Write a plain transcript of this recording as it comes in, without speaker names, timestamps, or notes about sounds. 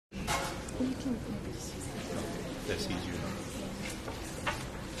That's easier.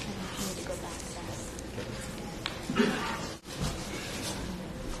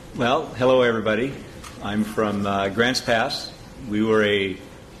 Well, hello everybody. I'm from Grants Pass. We were a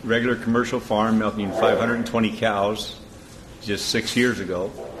regular commercial farm milking 520 cows just 6 years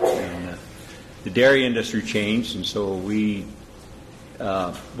ago. And, the dairy industry changed, and so we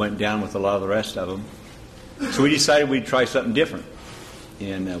went down with a lot of the rest of them. So we decided we'd try something different.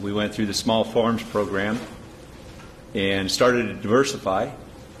 And we went through the small farms program and started to diversify.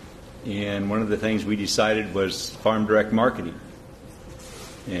 And one of the things we decided was farm direct marketing.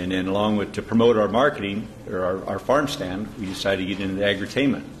 And then along with to promote our marketing, or our farm stand, we decided to get into the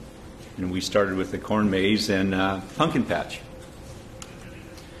agri-tainment. And we started with the corn maze and pumpkin patch.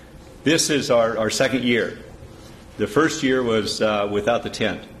 This is our second year. The first year was without the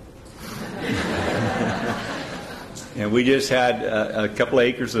tent. And we just had a couple of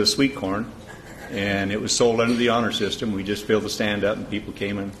acres of sweet corn, and it was sold under the honor system. We just filled the stand up, and people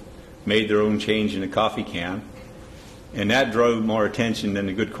came and made their own change in a coffee can. And that drove more attention than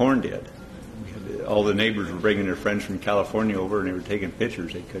the good corn did. All the neighbors were bringing their friends from California over, and they were taking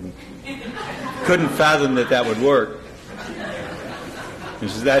pictures. They couldn't fathom that would work. And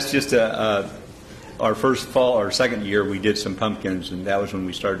so that's just our first fall, our second year, we did some pumpkins, and that was when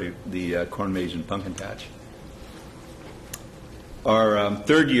we started the corn maze and pumpkin patch. Our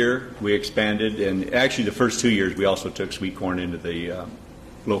third year, we expanded, and actually the first 2 years, we also took sweet corn into the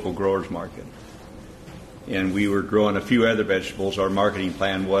local growers market. And we were growing a few other vegetables. Our marketing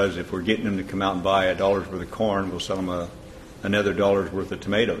plan was, if we're getting them to come out and buy $1 worth of corn, we'll sell them another $1 worth of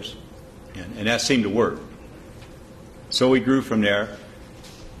tomatoes. And that seemed to work. So we grew from there.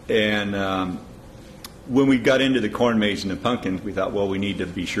 And when we got into the corn maze and the pumpkins, we thought, well, we need to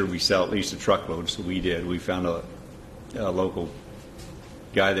be sure we sell at least a truckload. So we did. We found a local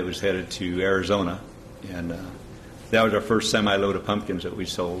guy that was headed to Arizona. And that was our first semi-load of pumpkins that we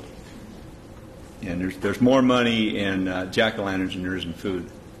sold. And there's more money in jack-o'-lanterns than there is in food.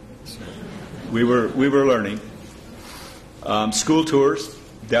 So we were learning. School tours,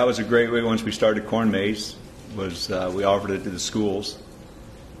 that was a great way once we started corn maze, was we offered it to the schools.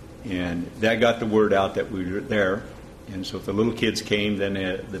 And that got the word out that we were there. And so if the little kids came, then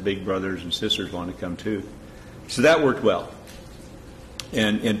the big brothers and sisters wanted to come too. So that worked well.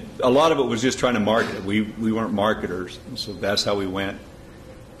 And a lot of it was just trying to market it. We weren't marketers, and so that's how we went.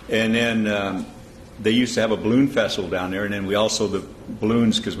 And then they used to have a balloon festival down there, and then we also, the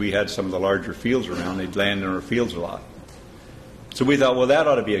balloons, because we had some of the larger fields around, they'd land in our fields a lot. So we thought, well, that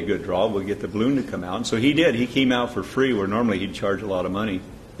ought to be a good draw. We'll get the balloon to come out. And so he did. He came out for free, where normally he'd charge a lot of money.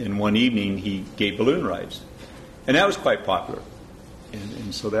 And one evening, he gave balloon rides. And that was quite popular.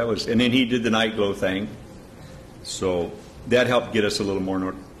 And so that was, and then he did the night glow thing. So that helped get us a little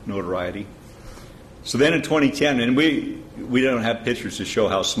more notoriety. So then in 2010, and we don't have pictures to show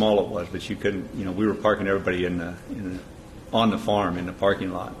how small it was, but you couldn't, we were parking everybody on the farm in the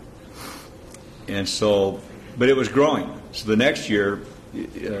parking lot. And so, but it was growing. So the next year,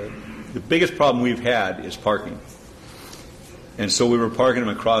 the biggest problem we've had is parking. And so we were parking them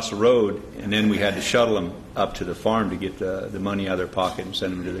across the road, and then we had to shuttle them up to the farm to get the money out of their pocket and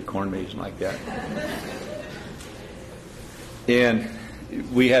send them to the corn maze and like that. And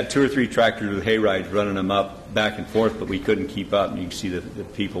we had 2 or 3 tractors with hayrides running them up back and forth, but we couldn't keep up, and you can see the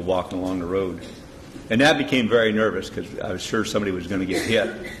people walking along the road. And that became very nervous because I was sure somebody was going to get hit.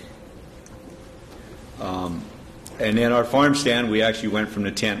 And then our farm stand, we actually went from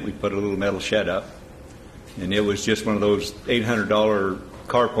the tent, we put a little metal shed up, and it was just one of those $800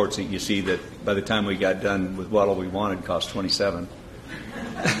 carports that you see that by the time we got done with what all we wanted cost $27.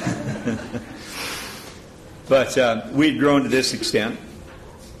 But we'd grown to this extent.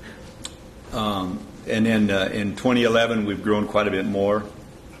 And then in 2011, we've grown quite a bit more.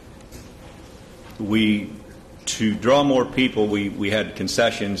 To draw more people, we had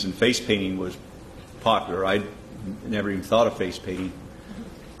concessions, and face painting was popular. I never even thought of face painting.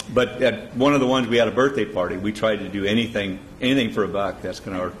 But at one of the ones, we had a birthday party. We tried to do anything for $1. That's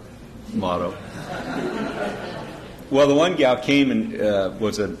kind of our motto. Well, the one gal came and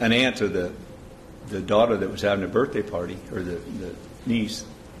was an aunt to the daughter that was having a birthday party, or the niece.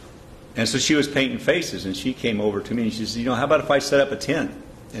 And so she was painting faces, and she came over to me and she said, how about if I set up a tent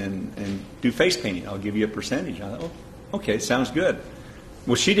and do face painting? I'll give you a percentage. I thought, oh, okay, sounds good.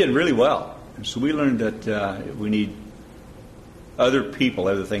 Well, she did really well. And so we learned that we need other people,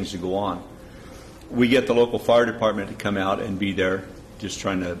 other things to go on. We get the local fire department to come out and be there, just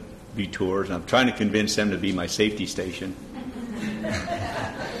trying to be tours. I'm trying to convince them to be my safety station.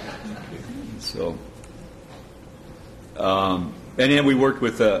 So And then we worked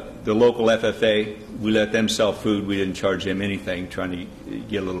with the local FFA. We let them sell food. We didn't charge them anything, trying to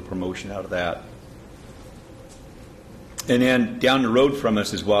get a little promotion out of that. And then down the road from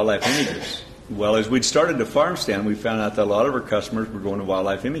us is Wildlife Images. Well, as we'd started the farm stand, we found out that a lot of our customers were going to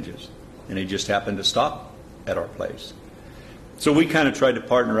Wildlife Images, and they just happened to stop at our place. So we kind of tried to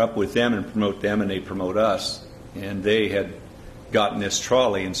partner up with them and promote them, and they promote us. And they had gotten this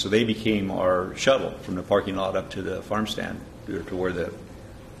trolley, and so they became our shuttle from the parking lot up to the farm stand, to where the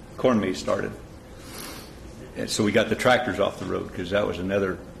corn maze started. And so we got the tractors off the road, because that was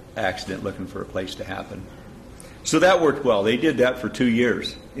another accident looking for a place to happen. So that worked well. They did that for 2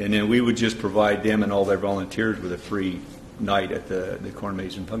 years, and then we would just provide them and all their volunteers with a free night at the corn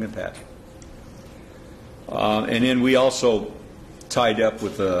maze and pumpkin patch. And then we also tied up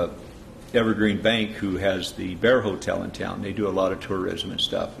with Evergreen Bank, who has the Bear Hotel in town. They do a lot of tourism and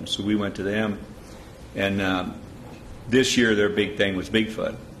stuff, and so we went to them. And this year their big thing was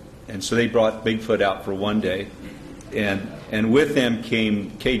Bigfoot, and so they brought Bigfoot out for one day, and with them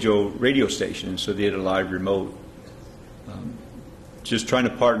came KJO radio station, and so they did a live remote. Just trying to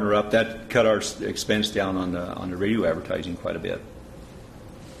partner up. That cut our expense down on the radio advertising quite a bit.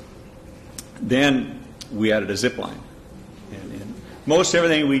 Then we added a zip line. And most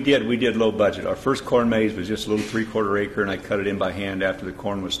everything we did low budget. Our first corn maze was just a little 3/4 acre, and I cut it in by hand after the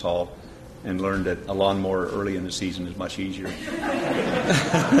corn was tall, and learned that a lawnmower early in the season is much easier.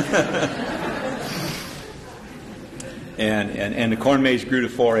 And the corn maze grew to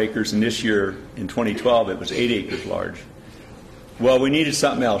 4 acres, and this year, in 2012, it was 8 acres large. Well, we needed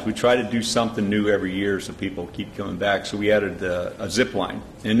something else. We try to do something new every year so people keep coming back, so we added a zip line.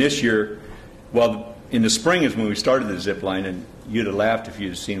 And this year, well, in the spring is when we started the zip line, and you'd have laughed if you'd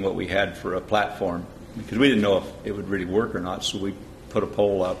have seen what we had for a platform, because we didn't know if it would really work or not, so we put a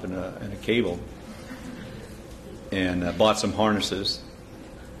pole up and a cable, and bought some harnesses,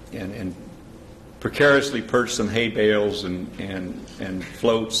 and precariously perched some hay bales and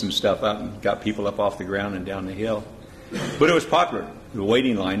floats and stuff up, and got people up off the ground and down the hill. But it was popular, the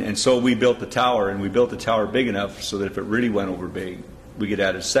waiting line, and so we built the tower, and we built the tower big enough so that if it really went over big, we could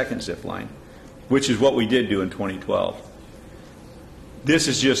add a second zip line, which is what we did do in 2012. This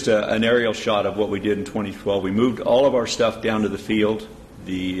is just an aerial shot of what we did in 2012. We moved all of our stuff down to the field,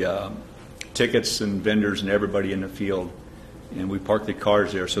 the tickets and vendors and everybody in the field, and we parked the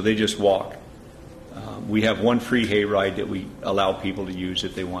cars there, so they just walk. We have one free hayride that we allow people to use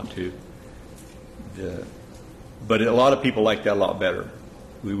if they want to. But a lot of people like that a lot better.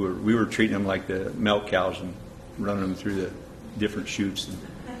 We were treating them like the milk cows and running them through the different chutes.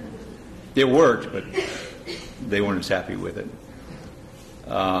 It worked, but they weren't as happy with it.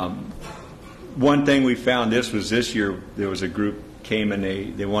 One thing we found, this year, there was a group came and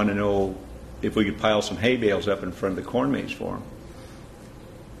they wanted to know if we could pile some hay bales up in front of the corn maze for them.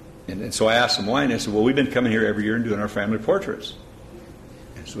 And so I asked them why, and they said, well, we've been coming here every year and doing our family portraits.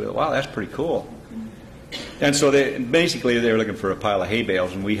 And so we thought, wow, that's pretty cool. And so they were looking for a pile of hay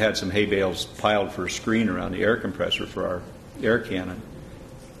bales, and we had some hay bales piled for a screen around the air compressor for our air cannon.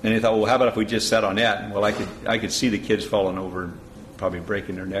 And they thought, well, how about if we just sat on that? And well, I could see the kids falling over and probably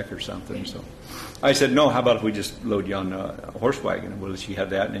breaking their neck or something. So I said, no, how about if we just load you on a horse wagon, and we'll let you have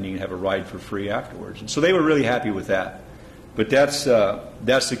that, and then you can have a ride for free afterwards. And so they were really happy with that. But that's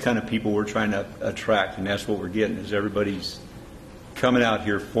the kind of people we're trying to attract, and that's what we're getting, is everybody's coming out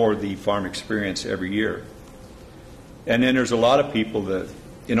here for the farm experience every year. And then there's a lot of people that,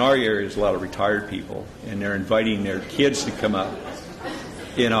 in our area, there's a lot of retired people, and they're inviting their kids to come up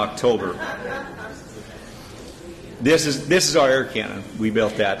in October. This is our air cannon. We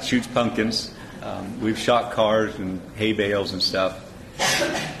built that. Shoots pumpkins. We've shot cars and hay bales and stuff.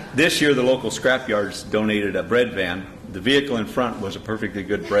 This year, the local scrapyards donated a bread van. The vehicle in front was a perfectly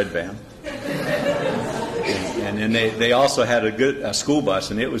good bread van. And then they also had a school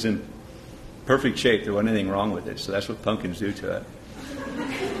bus, and it was in perfect shape. There wasn't anything wrong with it. So that's what pumpkins do to it.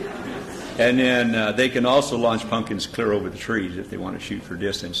 And then they can also launch pumpkins clear over the trees if they want to shoot for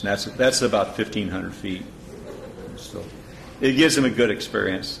distance. And that's about 1,500 feet. So it gives them a good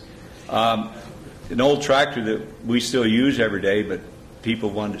experience. An old tractor that we still use every day, but people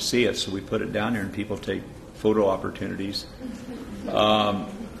wanted to see it, so we put it down there, and people take photo opportunities.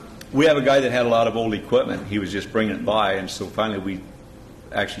 We have a guy that had a lot of old equipment. He was just bringing it by, and so finally we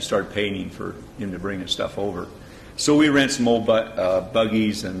actually started paying for him to bring his stuff over. So we rent some old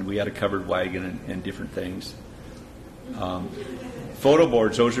buggies, and we had a covered wagon and different things. Photo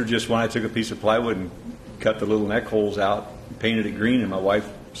boards, those are just when I took a piece of plywood and cut the little neck holes out, painted it green, and my wife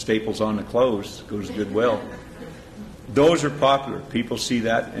staples on the clothes, goes to Goodwill. Those are popular. People see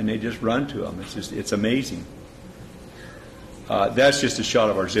that and they just run to them. It's amazing. That's just a shot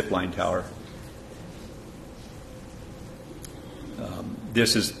of our zip line tower.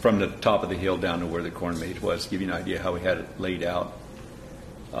 This is from the top of the hill down to where the corn maze was, to give you an idea how we had it laid out.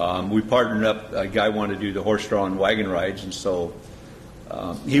 We partnered up, a guy wanted to do the horse-drawn wagon rides, and so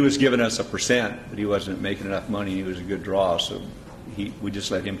he was giving us a %, but he wasn't making enough money. He was a good draw, so we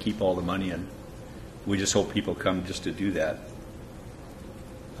just let him keep all the money, and we just hope people come just to do that.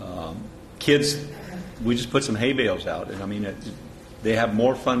 Kids, we just put some hay bales out, and I mean, they have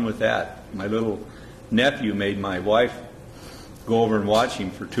more fun with that. My little nephew made my wife go over and watch him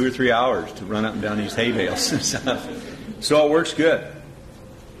for 2 or 3 hours to run up and down these hay bales and stuff. So it works good.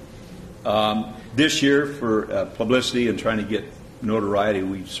 This year, for publicity and trying to get notoriety,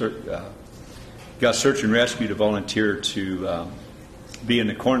 we got Search and Rescue to volunteer to be in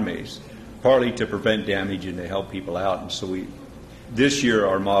the corn maze, partly to prevent damage and to help people out. And so this year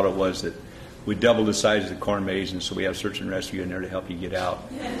our motto was that we doubled the size of the corn maze, and so we have Search and Rescue in there to help you get out.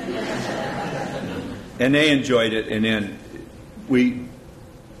 And they enjoyed it, and then we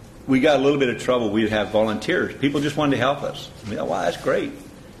got a little bit of trouble. We'd have volunteers. People just wanted to help us. We thought, wow, that's great.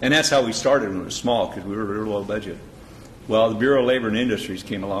 And that's how we started when it was small, because we were real low budget. Well, the Bureau of Labor and Industries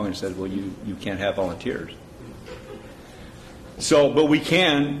came along and said, well, you can't have volunteers. So, but we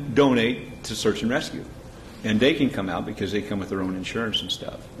can donate to Search and Rescue. And they can come out because they come with their own insurance and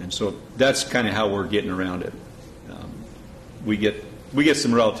stuff. And so that's kind of how we're getting around it. We get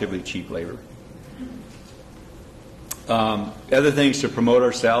some relatively cheap labor. Other things to promote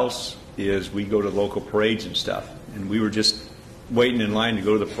ourselves is we go to local parades and stuff. And we were just waiting in line to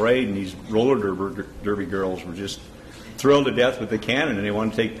go to the parade, and these roller derby girls were just thrilled to death with the cannon, and they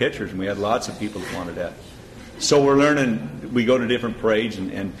wanted to take pictures, and we had lots of people that wanted that. So we're learning, we go to different parades,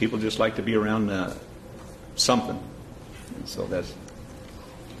 and people just like to be around something. And so that's,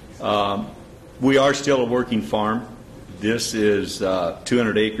 we are still a working farm. This is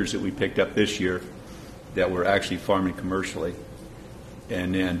 200 acres that we picked up this year that we're actually farming commercially.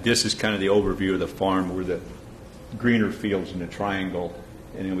 And then this is kind of the overview of the farm, where the greener fields in the triangle,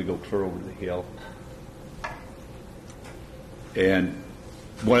 and then we go clear over the hill. And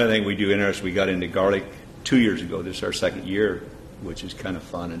one of the things we do interesting, we got into garlic 2 years ago. This is our second year, which is kind of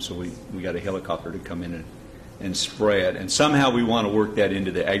fun. And so we got a helicopter to come in and spray it. And somehow we want to work that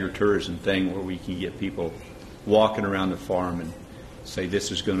into the agritourism thing, where we can get people walking around the farm and say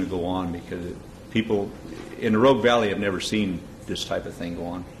this is going to go on, because people in the Rogue Valley have never seen this type of thing go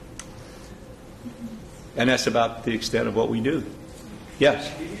on. And that's about the extent of what we do.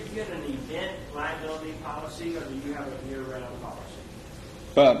 Yes? Do you get an event liability policy, or do you have a year-round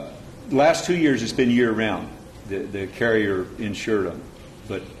policy? Last 2 years it's been year-round. The carrier insured them.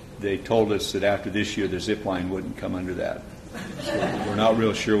 But they told us that after this year the zip line wouldn't come under that. So we're not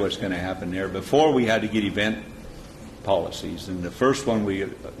real sure what's going to happen there. Before, we had to get event policies, and the first one we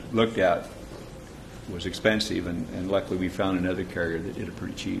looked at was expensive, and luckily we found another carrier that did it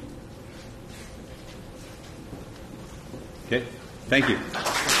pretty cheap. Okay, thank you.